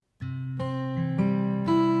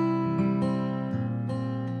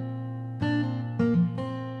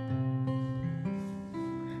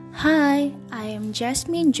Hi, I am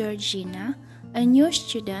Jasmine Georgina, a new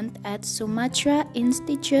student at Sumatra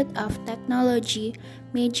Institute of Technology,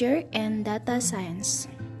 major in data science.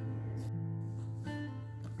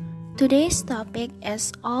 Today's topic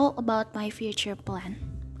is all about my future plan.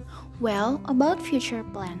 Well, about future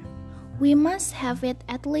plan, we must have it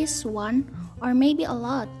at least one or maybe a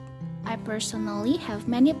lot. I personally have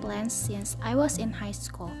many plans since I was in high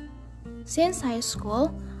school. Since high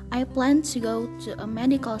school, I plan to go to a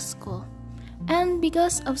medical school. And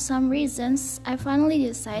because of some reasons, I finally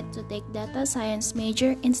decided to take data science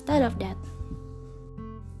major instead of that.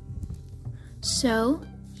 So,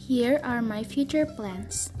 here are my future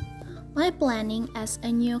plans. My planning as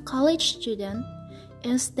a new college student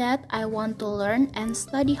is that I want to learn and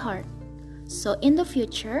study hard. So in the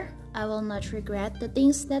future, I will not regret the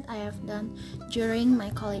things that I have done during my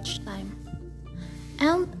college time.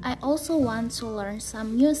 And I also want to learn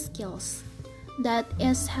some new skills that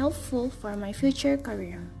is helpful for my future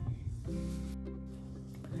career.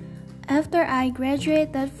 After I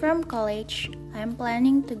graduated from college, I'm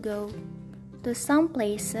planning to go to some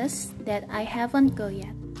places that I haven't go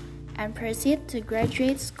yet and proceed to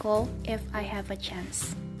graduate school if I have a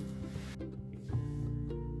chance.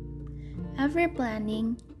 Every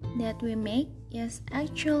planning that we make is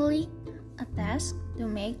actually a task to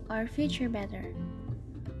make our future better.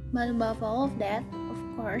 But above all of that, of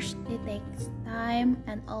course, it takes time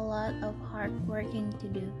and a lot of hard working to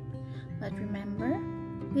do. But remember,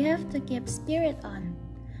 we have to keep spirit on,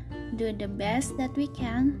 do the best that we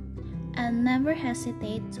can, and never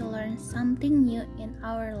hesitate to learn something new in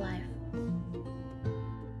our life.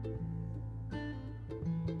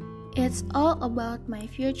 It's all about my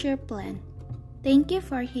future plan. Thank you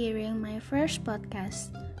for hearing my first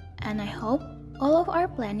podcast, and I hope all of our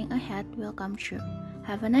planning ahead will come true.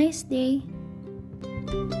 Have a nice day.